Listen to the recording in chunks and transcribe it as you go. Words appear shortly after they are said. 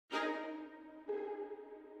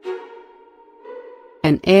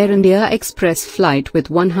An Air India Express flight with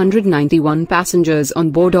 191 passengers on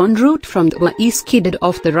board en route from Dubai skidded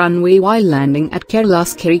off the runway while landing at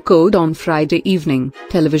Kerala's Kozhikode on Friday evening,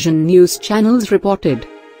 television news channels reported.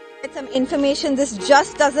 Some information, this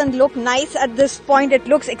just doesn't look nice at this point. It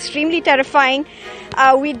looks extremely terrifying.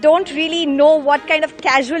 We don't really know what kind of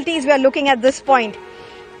casualties we are looking at this point.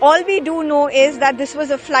 All we do know is that this was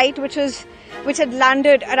a flight which had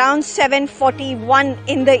landed around 7:41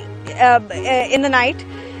 in the night,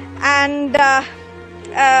 and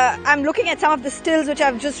I'm looking at some of the stills which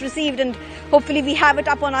I've just received, and hopefully we have it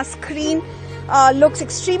up on our screen. Looks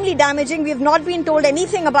extremely damaging. We have not been told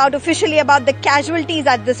anything officially about the casualties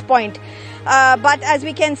at this point, but as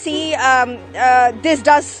we can see, this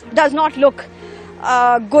does not look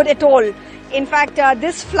good at all. In fact,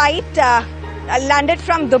 this flight landed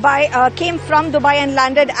from Dubai, came from Dubai and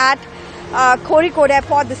landed at Kozhikode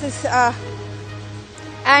airport. This is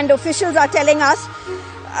and officials are telling us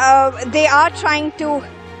they are trying to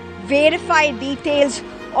verify details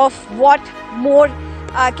of what more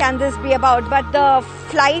can this be about, but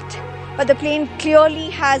the plane clearly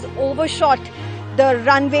has overshot the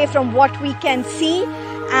runway from what we can see,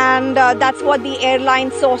 and that's what the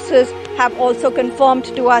airline sources have also confirmed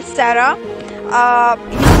to us, Sarah.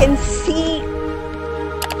 You can see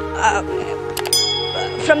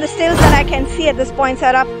from the stills that I can see at this point,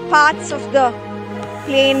 Sarah, parts of the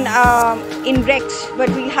plane in wrecks, but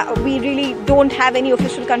we really don't have any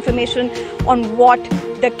official confirmation on what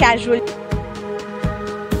the casualty.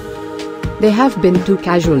 There have been 2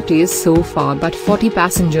 casualties so far, but 40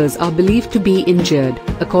 passengers are believed to be injured,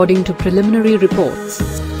 according to preliminary reports.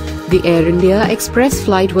 The Air India Express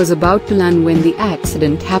flight was about to land when the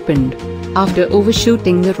accident happened. After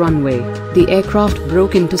overshooting the runway, the aircraft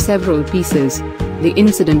broke into several pieces. The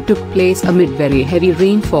incident took place amid very heavy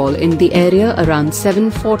rainfall in the area around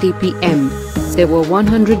 7:40 p.m. There were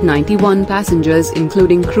 191 passengers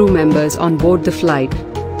including crew members on board the flight.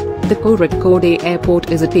 The Kozhikode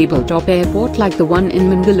airport is a tabletop airport like the one in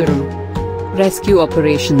Mangaluru. Rescue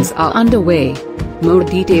operations are underway. More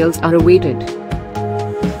details are awaited.